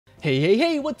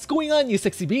Hey, what's going on, you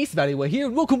sexy beast? Vatiwah here,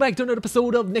 and welcome back to another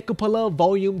episode of NekoPara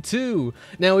Volume 2.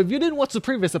 Now, if you didn't watch the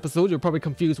previous episode, you're probably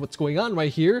confused what's going on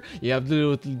right here. You have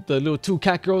the little two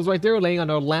cat girls right there laying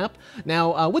on our lap.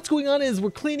 Now, what's going on is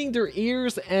we're cleaning their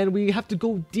ears, and we have to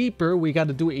go deeper. We got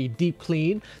to do a deep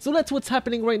clean. So that's what's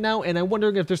happening right now, and I'm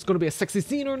wondering if there's going to be a sexy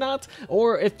scene or not,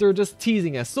 or if they're just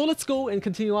teasing us. So let's go and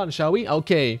continue on, shall we?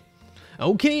 Okay,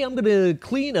 I'm going to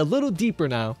clean a little deeper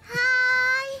now.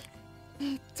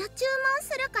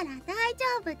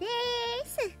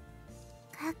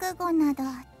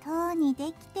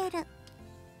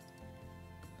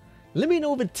 Let me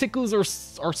know if it tickles or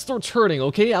starts hurting,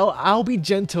 okay? I'll be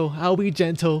gentle,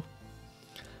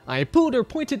 I pull their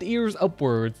pointed ears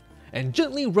upwards and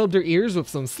gently rub their ears with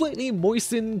some slightly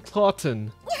moistened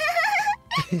cotton.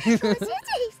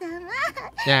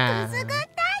 Yeah.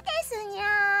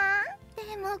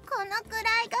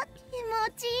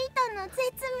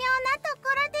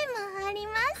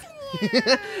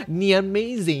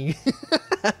 Amazing.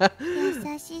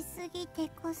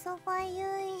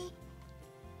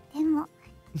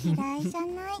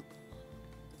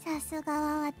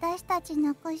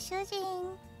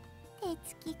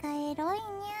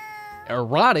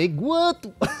 Erotic? What?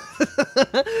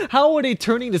 How are they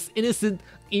turning this innocent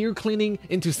ear cleaning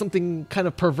into something kind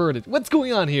of perverted? What's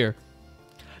going on here?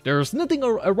 There's nothing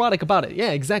erotic about it.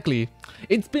 Yeah, exactly.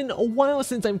 It's been a while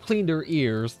since I've cleaned their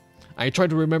ears. I try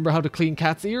to remember how to clean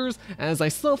cats' ears as I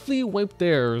softly wipe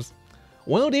theirs.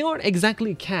 Well, they aren't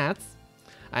exactly cats.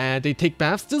 They take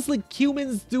baths just like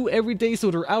humans do every day,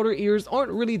 so their outer ears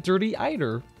aren't really dirty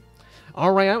either.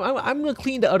 Alright, I'm gonna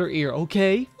clean the other ear,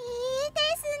 okay?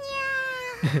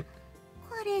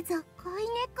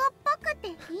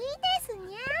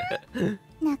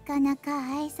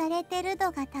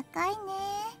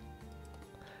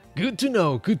 Good to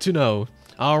know.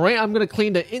 Alright, I'm gonna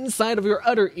clean the inside of your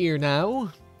other ear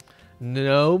now.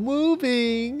 No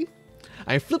moving.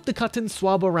 I flip the cotton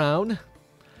swab around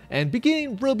and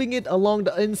begin rubbing it along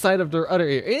the inside of their other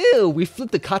ear. Ew, we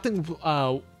flip the cotton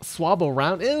swab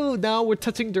around. Ew, now we're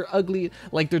touching their ugly,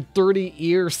 like their dirty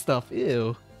ear stuff.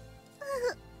 Ew.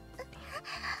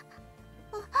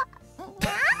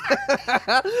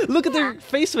 Look at their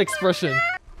facial expression.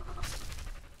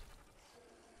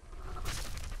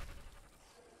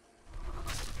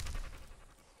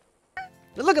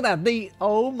 Look at that,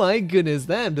 oh my goodness,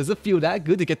 does it feel that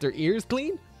good to get their ears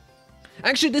clean?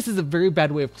 Actually, this is a very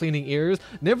bad way of cleaning ears.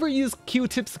 Never use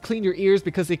Q-tips to clean your ears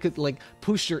because they could like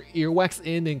push your earwax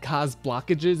in and cause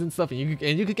blockages and stuff, and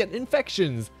you could get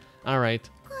infections. Alright.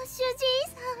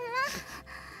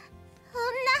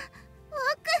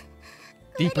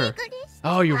 Deeper.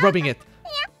 Oh, you're rubbing it.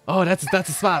 Oh, that's a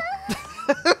spot.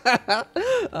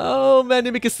 Oh man,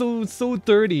 they make it so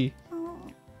dirty.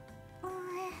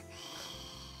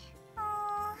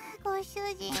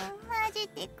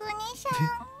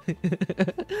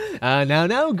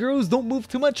 Now, girls, don't move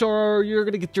too much or you're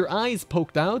gonna get your eyes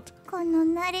poked out.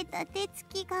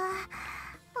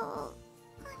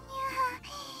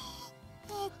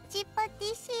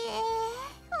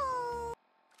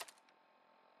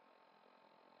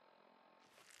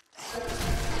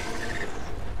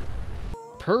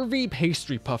 Pervy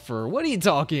pastry puffer, what are you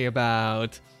talking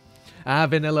about?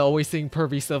 Vanilla always saying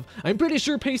pervy stuff. I'm pretty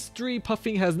sure pastry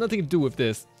puffing has nothing to do with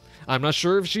this. I'm not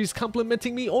sure if she's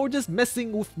complimenting me or just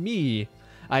messing with me.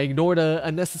 I ignore the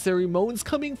unnecessary moans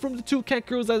coming from the two cat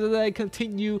girls as I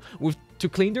continue to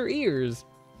clean their ears.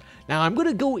 Now I'm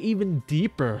gonna go even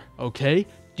deeper, okay?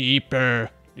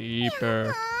 Deeper.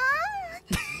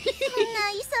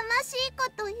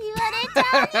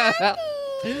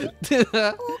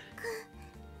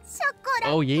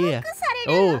 Oh yeah.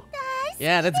 Oh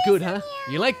yeah, that's good, huh?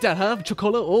 You like that, huh?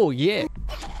 CHOCOLA? Oh yeah.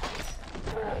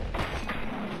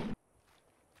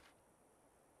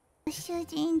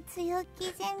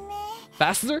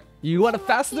 Faster? You want it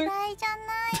faster?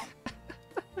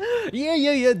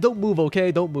 Yeah, don't move,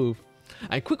 okay? Don't move.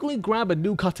 I quickly grab a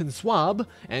new cotton swab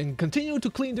and continue to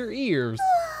clean their ears.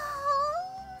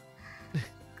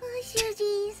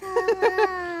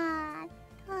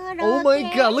 Oh my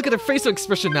god, look at their facial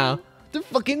expression now. They're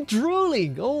fucking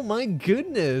drooling. Oh my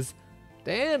goodness.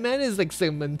 Damn, man, it's like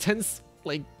some intense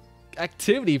like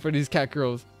activity for these cat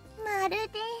girls.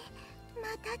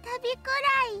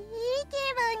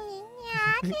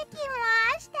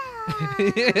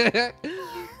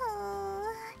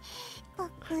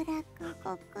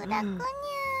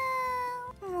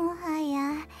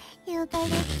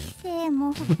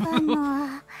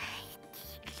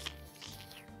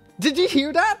 Did you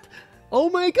hear that? Oh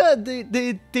my god, they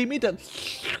made that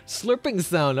slurping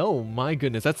sound. Oh my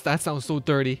goodness, that sounds so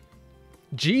dirty.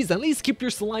 Geez, at least keep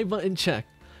your saliva in check.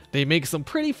 They make some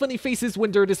pretty funny faces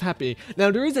when they're this happy. Now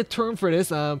there is a term for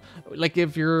this. Like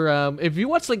if you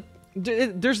watch like,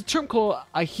 there's a term called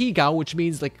ahigao, which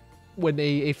means like when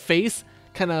a face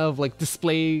kind of like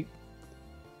display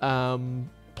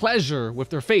pleasure with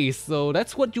their face. So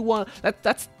that's what you want.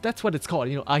 That's what it's called.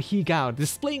 You know, ahigao,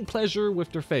 displaying pleasure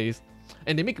with their face,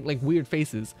 and they make like weird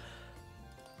faces.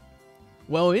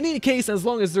 Well, in any case, as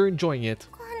long as they're enjoying it.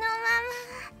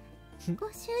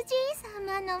 ご主人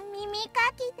様の耳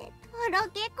かきでとろ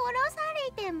け殺さ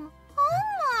れても本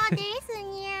望です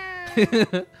にゃ。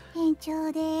延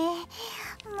長で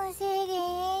無制限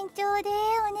延長で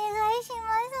お願いし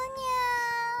ますに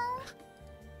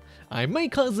ゃ。I might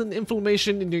cause an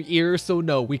inflammation in your ear, so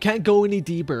no, we can't go any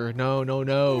deeper. No, no,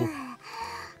 no.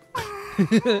 そん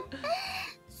な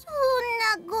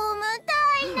ゴムた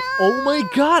いな。 Oh my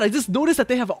god, I just noticed that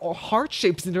they have heart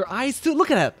shapes in their eyes too.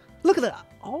 Look at that. Look at that.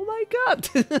 Oh my god.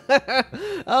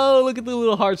 Oh, look at the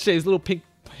little heart shapes, little pink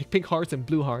hearts and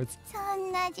blue hearts. そ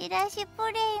んなじらし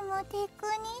プレイもテク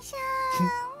ニシャン。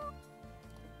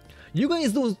 You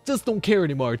guys just don't care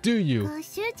anymore, do you? ご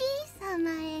主人様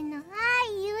への愛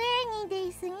ゆえに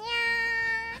ですにゃ。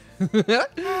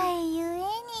愛ゆえに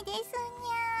ですに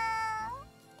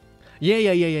ゃ。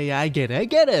 Yeah, I get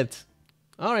it.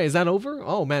 Alright, is that over?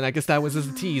 Oh man, I guess that was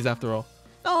just a tease after all.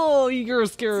 Oh, you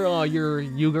girls scared. Oh,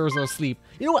 you girls are asleep.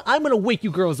 You know what? I'm gonna wake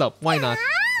you girls up. Why not?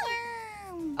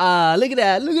 Look at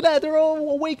that. They're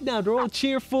all awake now. They're all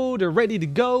cheerful. They're ready to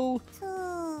go.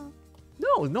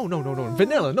 No.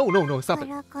 Vanilla, no. Stop it.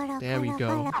 There we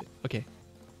go. Okay.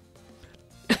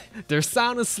 They're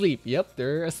sound asleep. Yep,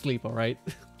 they're asleep, alright.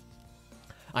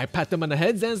 I pat them on the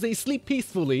heads as they sleep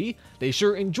peacefully. They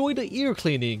sure enjoy the ear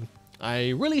cleaning. I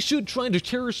really should try to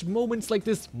cherish moments like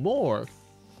this more.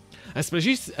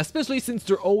 Especially since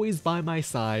they're always by my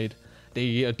side.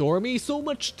 They adore me so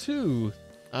much too.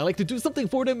 I like to do something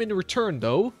for them in return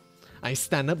though. I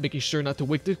stand up, making sure not to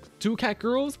wake the two cat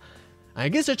girls. I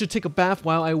guess I should take a bath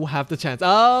while I have the chance.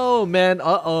 Oh man,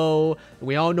 uh-oh.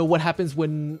 We all know what happens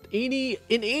when in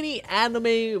any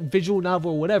anime, visual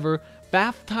novel, or whatever,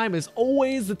 bath time is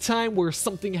always the time where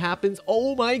something happens.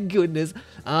 Oh my goodness.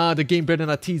 The game better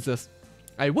not tease us.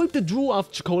 I wipe the drool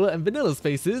off CHOCOLA and Vanilla's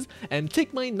faces and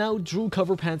take my now drool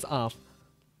cover pants off.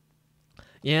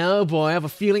 Yeah, oh boy, I have a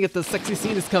feeling that the sexy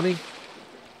scene is coming.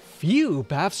 Phew,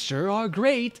 baths sure are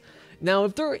great. Now,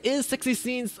 if there is sexy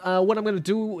scenes, what I'm gonna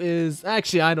do is...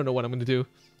 Actually, I don't know what I'm gonna do.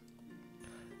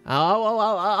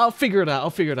 I'll figure it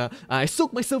out. I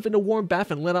soak myself in a warm bath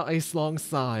and let out a long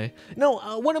sigh. No,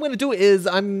 what I'm gonna do is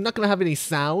I'm not gonna have any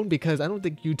sound because I don't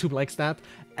think YouTube likes that.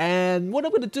 And what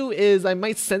I'm gonna do is I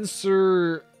might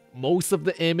censor most of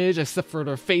the image except for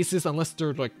their faces, unless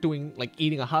they're like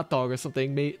eating a hot dog or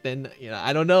something. Then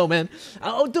I don't know, man.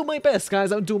 I'll do my best,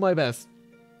 guys. I'll do my best.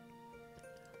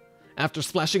 After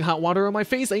splashing hot water on my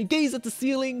face, I gaze at the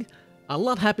ceiling. A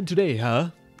lot happened today, huh?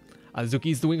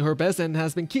 Azuki's doing her best and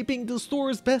has been keeping the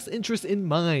store's best interest in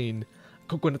mind.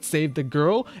 Coconut saved the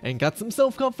girl and got some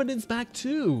self-confidence back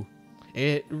too.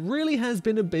 It really has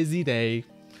been a busy day.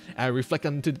 I reflect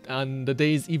on the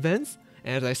day's events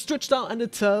and I stretched out on the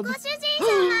tub.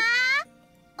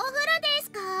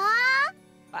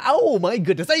 Oh my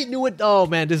goodness, I knew it. Oh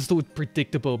man, this is so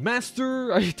predictable.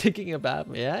 Master, are you taking a bath?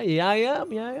 Yeah, I am.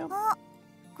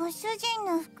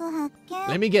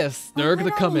 Let me guess, they're gonna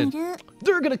come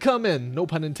in. No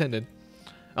pun intended.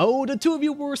 Oh, the two of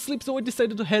you were asleep, so I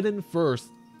decided to head in first.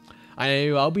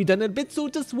 I'll be done in a bit, so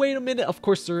just wait a minute. Of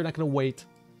course, they're not gonna wait.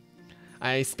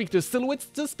 I speak to silhouettes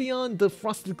just beyond the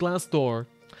frosted glass door.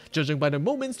 Judging by their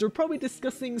moments, they're probably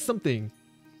discussing something.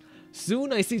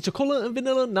 Soon, I see CHOCOLA and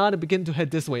Vanilla nod and begin to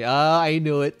head this way. I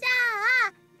knew it.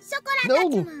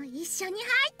 No!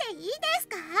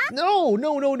 No,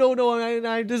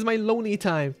 this is my lonely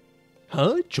time.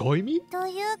 Huh? Join me?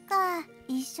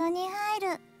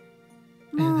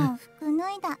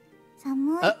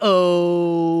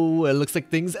 Uh-oh, it looks like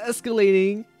things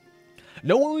escalating.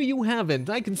 No, you haven't.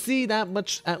 I can see that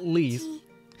much at least.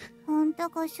 Oh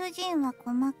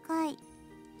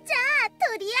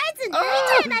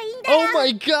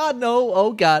my god, no.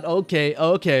 Oh god, okay,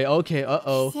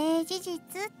 uh-oh.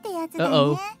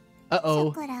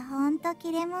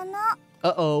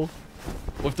 Uh-oh.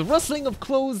 With the rustling of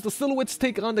clothes, the silhouettes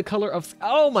take on the color of...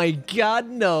 Oh my god,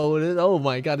 no. Oh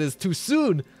my god, it's too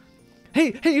soon.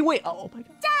 Hey, wait. Oh my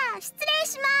god.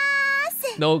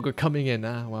 No, we're coming in.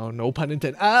 Well, no pun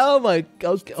intended. Oh my...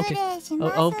 Okay.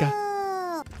 Oh god.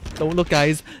 Don't look,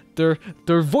 guys. Their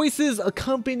voices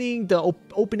accompanying the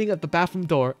opening of the bathroom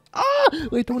door.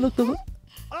 Wait, don't look.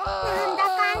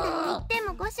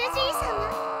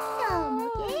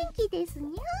 です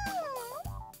にゃ。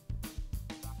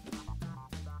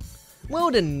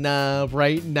Well then,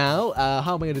 right now,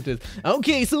 how am I gonna do this?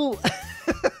 Okay, so,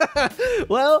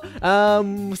 well,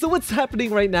 so what's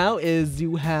happening right now is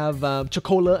you have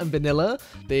CHOCOLA and Vanilla.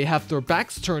 They have their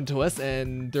backs turned to us,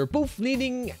 and they're both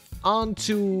leaning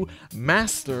onto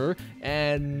Master.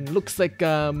 And looks like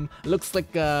Vanilla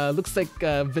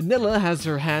has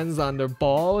her hands on their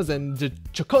balls, and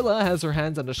CHOCOLA has her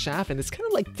hands on the shaft, and it's kind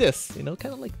of like this, you know,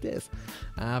 kind of like this.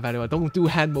 Vatiwah, don't do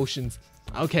hand motions.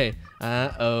 Okay.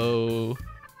 Oh.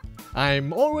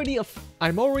 I'm already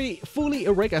fully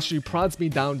erect as she prods me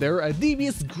down there, a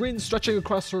devious grin stretching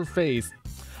across her face.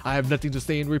 I have nothing to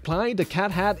say in reply, the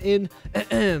cat hat in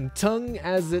tongue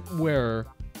as it were.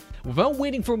 Without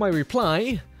waiting for my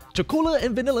reply, CHOCOLA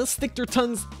and Vanilla stick their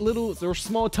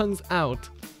small tongues out.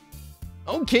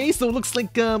 Okay, so it looks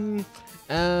like CHOCOLA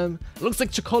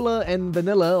and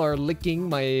Vanilla are licking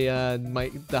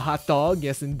the hot dog.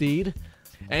 Yes, indeed.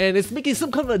 And it's making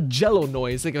some kind of a jello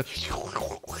noise, like a,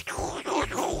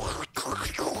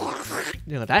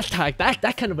 you know, that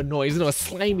kind of a noise, you know, a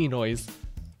slimy noise.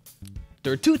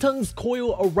 Their two tongues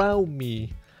coil around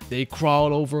me. They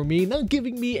crawl over me, not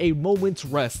giving me a moment's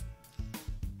rest.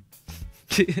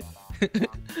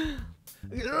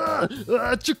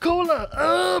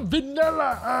 CHOCOLA,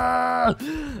 Vanilla.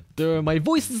 My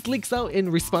voices leaks out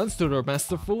in response to their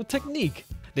masterful technique.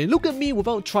 They look at me with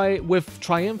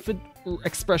triumphant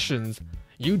expressions.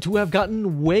 You two have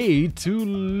gotten way too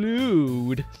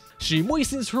lewd. She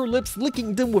moistens her lips,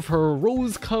 licking them with her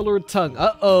rose-colored tongue.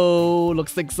 Uh-oh,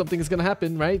 looks like something is gonna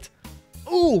happen, right?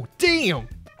 Oh, damn!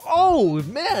 Oh,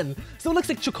 man! So it looks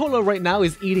like CHOCOLA right now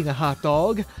is eating a hot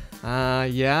dog.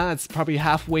 Yeah, it's probably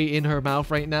halfway in her mouth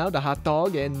right now, the hot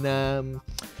dog, and,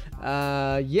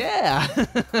 yeah.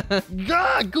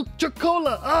 God,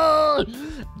 CHOCOLA!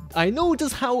 I know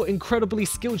just how incredibly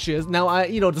skilled she is. Now,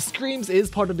 you know, the screams is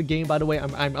part of the game, by the way.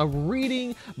 I'm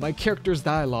reading my character's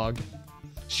dialogue.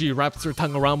 She wraps her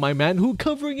tongue around my manhood,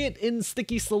 covering it in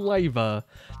sticky saliva.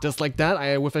 Just like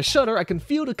that, with a shudder, I can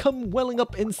feel the cum welling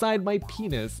up inside my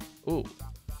penis. Ooh.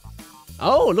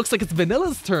 Oh, looks like it's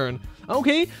Vanilla's turn.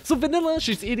 Okay, so Vanilla,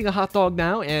 she's eating a hot dog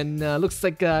now, and looks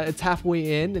like it's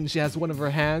halfway in, and she has one of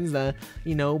her hands,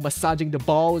 you know, massaging the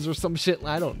balls or some shit.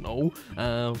 I don't know.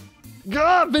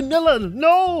 God, Vanilla,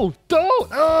 no,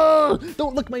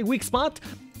 don't lick my weak spot.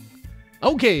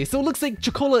 Okay, so it looks like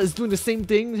CHOCOLA is doing the same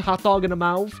thing, hot dog in the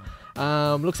mouth.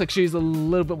 Looks like she's a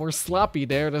little bit more sloppy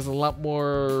there. There's a lot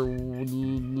more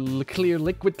clear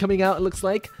liquid coming out, it looks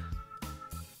like.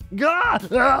 God,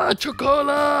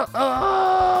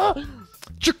 CHOCOLA,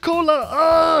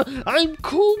 CHOCOLA, I'm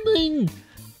coming.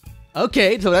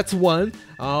 Okay, so that's one.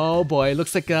 Oh boy,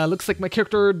 looks like my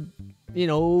character, you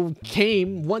know,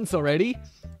 came once already.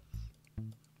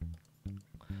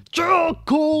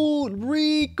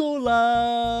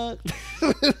 Choco-Ricola.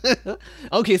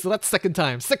 Okay, so that's second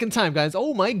time. Second time, guys.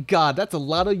 Oh my god, that's a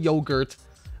lot of yogurt.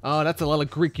 Oh, that's a lot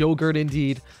of Greek yogurt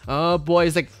indeed. Oh boy,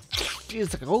 it's like,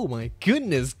 oh my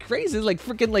goodness, crazy. It's like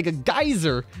freaking like a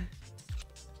geyser.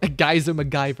 A geyser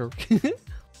MacGyver.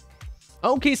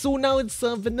 Okay, so now it's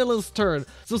Vanilla's turn.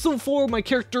 So far, my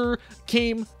character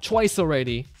came twice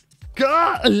already.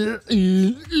 God,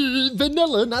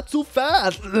 Vanilla, not so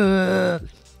fast.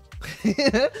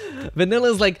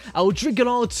 Vanilla's like, I'll drink it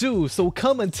all too, so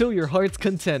come until your heart's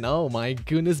content. Oh my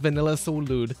goodness, Vanilla's so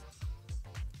lewd.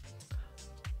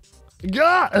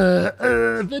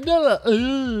 Vanilla.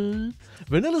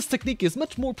 Vanilla's technique is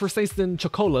much more precise than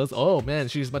CHOCOLA's. Oh man,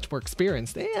 she's much more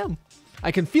experienced. Damn.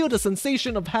 I can feel the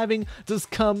sensation of having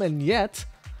just come, and yet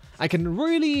I can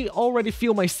really already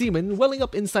feel my semen welling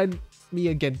up inside me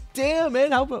again. Damn,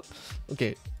 man, how about...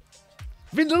 Okay.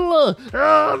 Vanilla!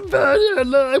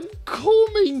 Vanilla, I'm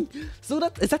coming! So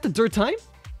is that the third time?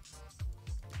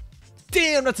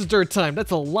 Damn, that's the third time.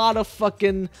 That's a lot of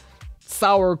fucking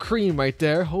sour cream right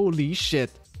there. Holy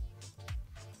shit.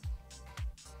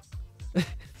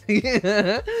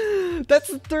 That's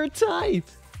the third time.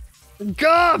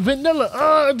 God, Vanilla,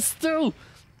 I'm still...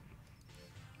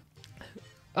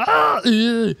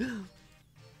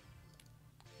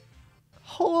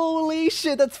 Holy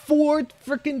shit, that's 4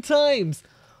 freaking times.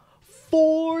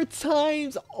 4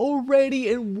 times already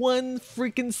in one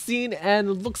freaking scene, and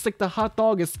it looks like the hot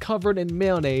dog is covered in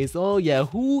mayonnaise. Oh yeah,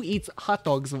 who eats hot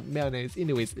dogs with mayonnaise?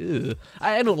 Anyways, ugh.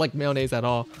 I don't like mayonnaise at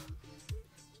all.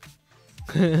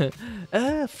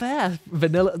 Fast.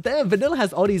 Vanilla. Damn, Vanilla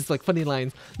has all these like funny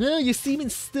lines. Yeah, your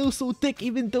semen's still so thick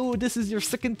even though this is your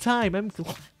second time. I'm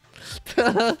glad.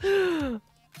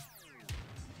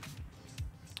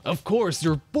 Of course,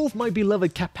 you're both my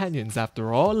beloved companions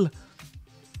after all.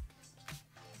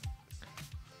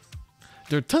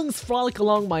 Their tongues frolic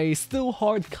along my still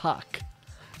hard cock.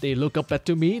 They look up at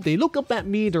me,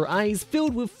 their eyes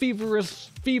filled with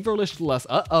feverish lust.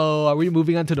 Uh-oh, are we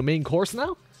moving on to the main course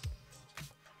now?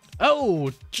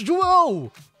 Oh,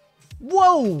 whoa!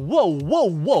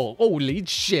 Whoa, holy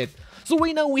shit. So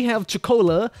right now we have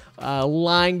CHOCOLA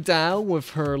lying down with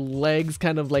her legs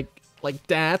kind of like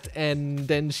that, and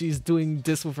then she's doing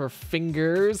this with her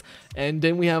fingers, and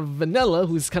then we have Vanilla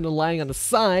who's kind of lying on the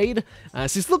side.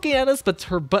 She's looking at us, but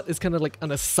her butt is kind of like on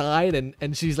the side,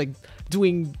 and she's like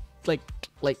doing like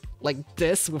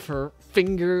this with her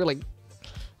finger, like,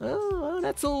 oh,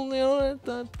 that's all, you know.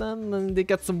 They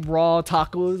got some raw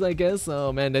tacos, I guess.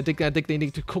 Oh man, I think they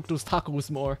need to cook those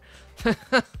tacos more.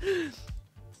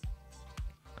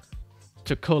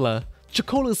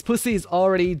 CHOCOLA's pussy is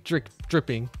already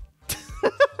dripping.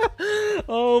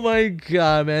 Oh my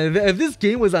god, man. If this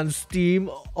game was on Steam,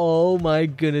 oh my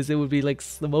goodness, it would be like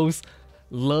the most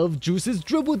love juices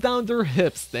dribble down their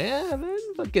hips. Damn, man.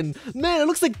 Fucking, man, it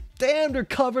looks like, damn, they're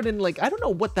covered in like, I don't know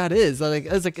what that is.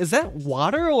 Is that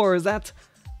water or is that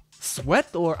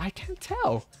sweat, or I can't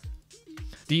tell.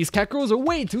 These catgirls are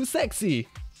way too sexy.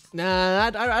 Nah,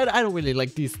 I don't really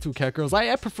like these two catgirls.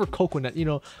 I prefer coconut. You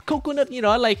know, coconut. You know,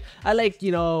 I like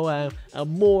you know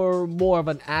more of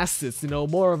an acid. You know,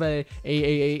 more of a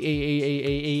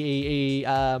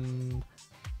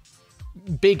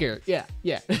bigger. Yeah.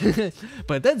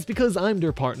 But that's because I'm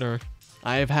their partner.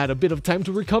 I have had a bit of time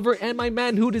to recover, and my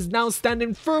manhood is now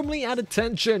standing firmly at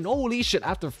attention. Holy shit!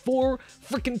 After 4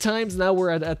 freaking times, now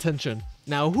we're at attention.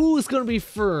 Now, who's gonna be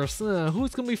first?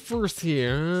 Who's gonna be first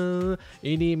here?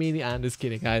 Eeny, meeny, I'm just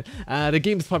kidding, guys. The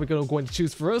game's probably going to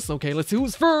choose for us. Okay, let's see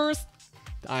who's first.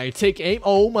 I take aim.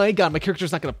 Oh my god, my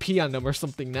character's not gonna pee on them or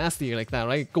something nasty like that,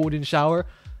 right? Golden shower.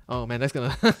 Oh man, that's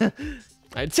gonna...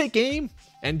 I take aim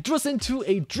and thrust into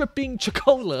a dripping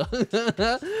CHOCOLA.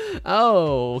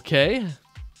 Oh, okay.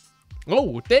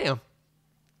 Oh, damn.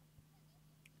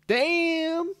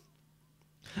 Damn.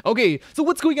 Okay, so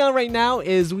what's going on right now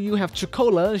is you have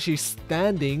CHOCOLA. She's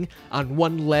standing on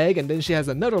one leg, and then she has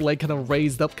another leg kind of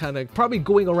raised up, kind of probably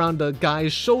going around the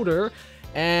guy's shoulder.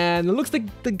 And it looks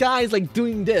like the guy's like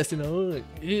doing this, you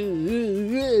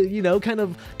know, kind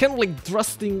of like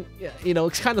thrusting, you know,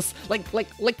 it's kind of like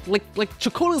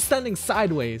CHOCOLA's standing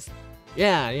sideways.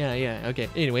 Yeah. Okay.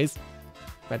 Anyways,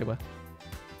 Vatiwah.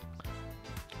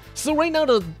 So right now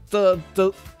the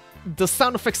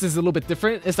sound effects is a little bit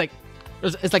different. It's like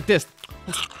this.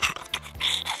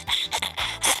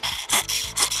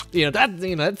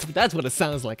 That's what it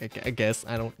sounds like. I guess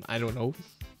I don't know.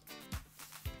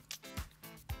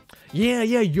 Yeah,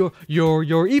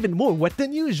 you're even more wet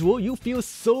than usual. You feel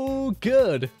so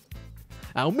good.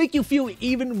 I'll make you feel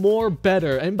even more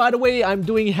better. And by the way, I'm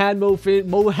doing hand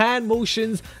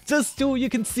motions just so you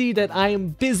can see that I am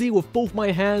busy with both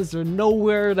my hands. They're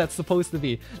nowhere that's supposed to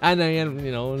be. And I am,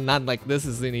 you know, not like this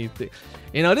is anything.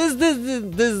 You know, this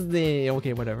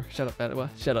okay, whatever. Shut up,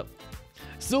 Vatiwah. Shut up.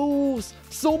 So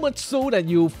much so that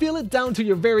you feel it down to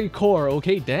your very core.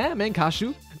 Okay, damn, man,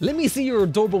 Kashu. Let me see your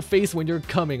adorable face when you're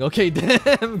coming. Okay,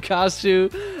 damn,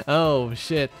 Kashu. Oh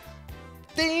shit.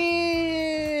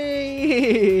 Dang!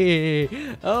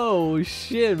 Oh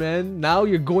shit, man. Now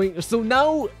you're going. So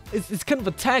now it's kind of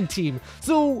a tag team.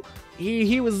 So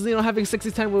he was, you know, having sexy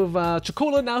time with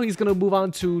CHOCOLA. Now he's gonna move on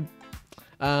to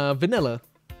Vanilla.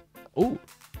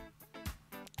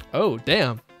 Oh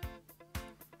damn.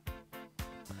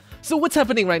 So what's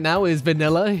happening right now is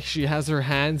Vanilla. She has her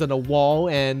hands on a wall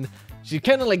and she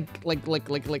kind of kind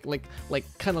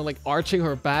of like arching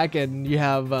her back, and you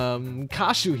have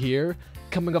Kashu here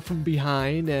coming up from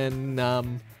behind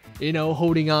and you know,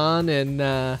 holding on and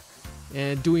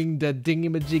doing the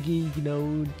dingy-majiggy, you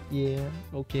know, yeah,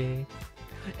 okay.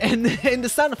 And the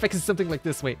sound effect is something like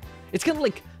this. Wait, it's kind of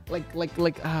like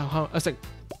I was like,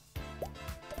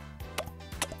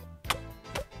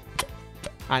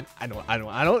 I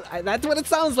don't. That's what it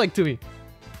sounds like to me.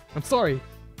 I'm sorry.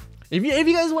 If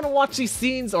you guys want to watch these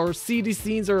scenes or see these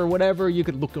scenes or whatever, you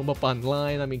could look them up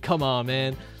online. I mean, come on,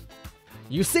 man.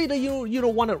 You say that you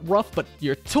don't want it rough, but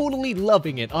you're totally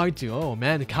loving it, aren't you? Oh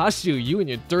man, Kashu, you and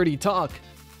your dirty talk.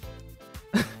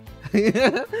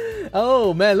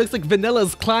 Oh man, looks like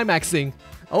Vanilla's climaxing.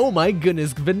 Oh my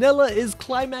goodness, Vanilla is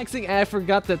climaxing. I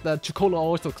forgot that CHOCOLA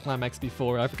also climaxed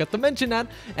before. I forgot to mention that.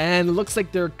 And it looks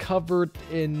like they're covered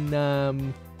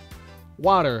in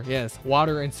water. Yes,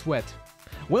 water and sweat.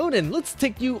 Well then, let's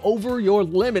take you over your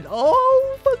limit.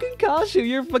 Oh, fucking Kashu,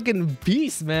 you're a fucking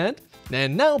beast, man.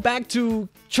 And now back to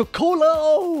CHOCOLA.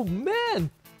 Oh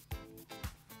man.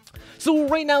 So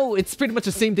right now, it's pretty much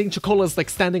the same thing. CHOCOLA is like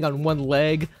standing on one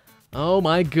leg. Oh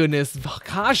my goodness.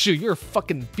 Kashu, you're a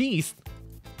fucking beast.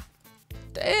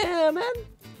 Damn, man.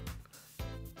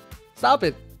 Stop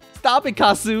it. Stop it,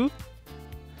 Kasu.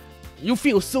 You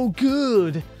feel so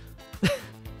good.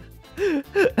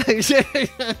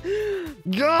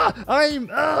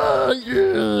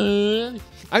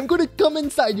 I'm gonna come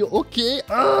inside you, okay?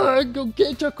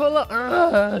 Okay,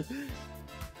 CHOCOLA.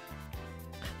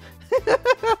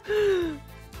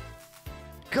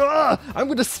 I'm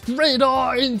gonna spray it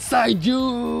all inside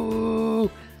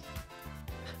you.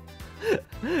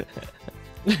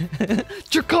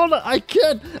 CHOCOLA, I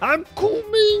can't. I'm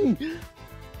coming.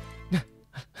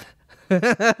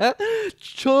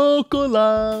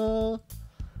 CHOCOLA.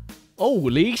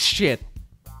 Holy shit.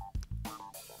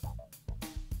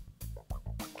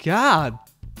 God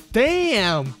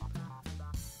damn.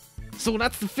 So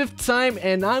that's the 5th time,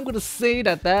 and I'm gonna say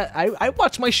that I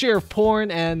watch my share of porn,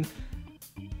 and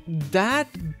that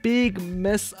big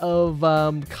mess of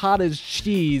cottage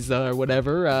cheese or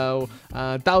whatever,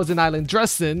 Thousand Island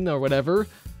dressing or whatever,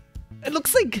 it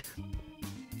looks like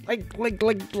 10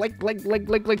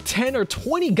 or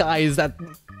 20 guys that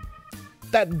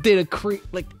did a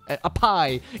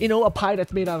pie, you know, a pie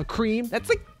that's made out of cream. That's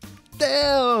like,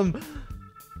 damn.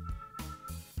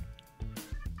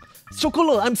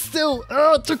 CHOCOLA, I'm still,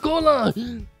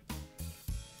 CHOCOLA.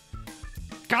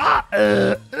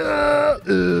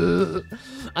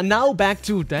 And now back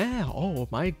to damn. Oh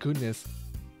my goodness.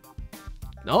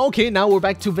 Okay, now we're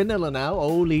back to vanilla now.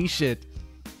 Holy shit.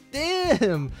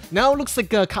 Damn. Now it looks like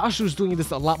Kashu's doing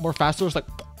this a lot more faster. It's like.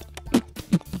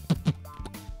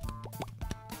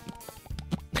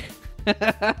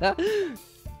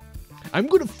 I'm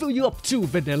gonna fill you up too,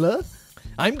 vanilla.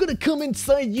 I'm gonna come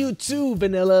inside you too,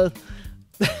 vanilla.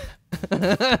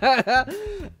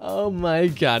 Oh my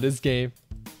god, this game.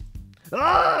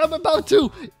 I'm about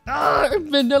to.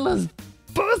 Vanilla's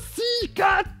pussy,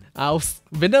 god.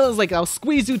 Vanilla's like, I'll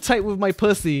squeeze you tight with my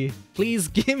pussy. Please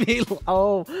give me.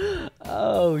 Oh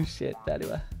shit,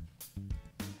 Vatiwah.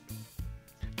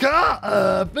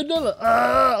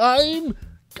 Vanilla.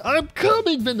 I'm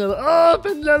coming, vanilla.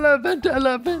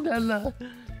 Vanilla.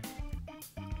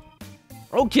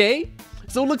 Okay,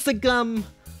 so it looks like that's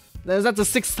the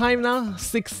 6th time now.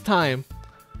 6th time.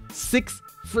 6th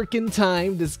freaking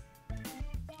time. This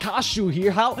Kashu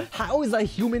here. How is that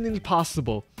humanly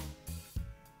possible?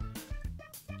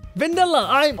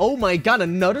 Vanilla, oh my god,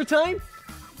 another time?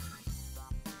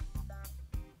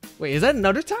 Wait, is that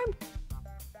another time?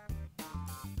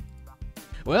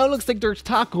 Well, it looks like their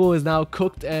taco is now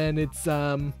cooked, and it's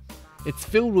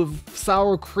filled with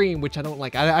sour cream, which I don't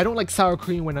like. I don't like sour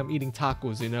cream when I'm eating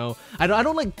tacos, you know. I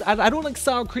don't like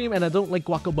sour cream, and I don't like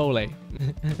guacamole.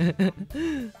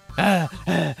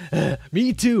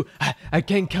 Me too. I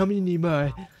can't come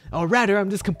anymore. Or rather, I'm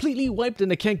just completely wiped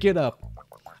and I can't get up.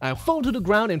 I fall to the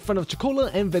ground in front of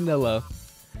CHOCOLA and vanilla.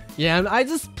 Yeah, I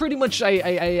just pretty much,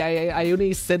 I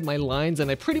only said my lines,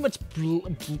 and I pretty much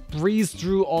breezed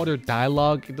through all their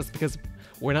dialogue just because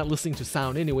we're not listening to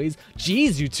sound anyways.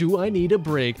 Jeez, you two, I need a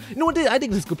break. You know what, I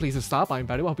think this is a good place to stop. I'm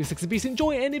Vatiwah. I hope you 60 piece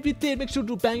enjoy, and if you did, make sure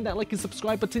to bang that like and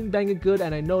subscribe button, bang it good.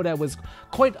 And I know that was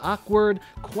quite awkward,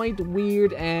 quite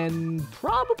weird, and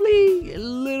probably a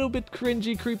little bit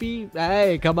cringy, creepy.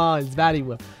 Hey, come on, it's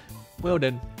Vatiwah. Well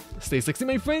then, stay sexy,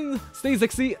 my friend. Stay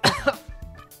sexy.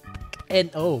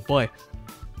 And oh boy,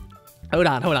 hold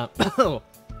on.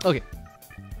 Okay.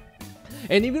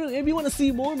 And if you want to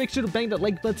see more, make sure to bang that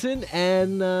like button,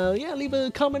 and yeah, leave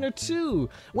a comment or two.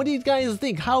 What do you guys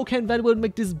think? How can Vatiwah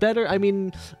make this better? I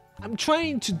mean, I'm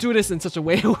trying to do this in such a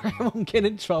way where I won't get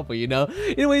in trouble, you know?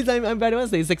 Anyways, I'm Vatiwah.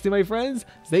 Stay sexy, my friends.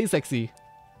 Stay sexy.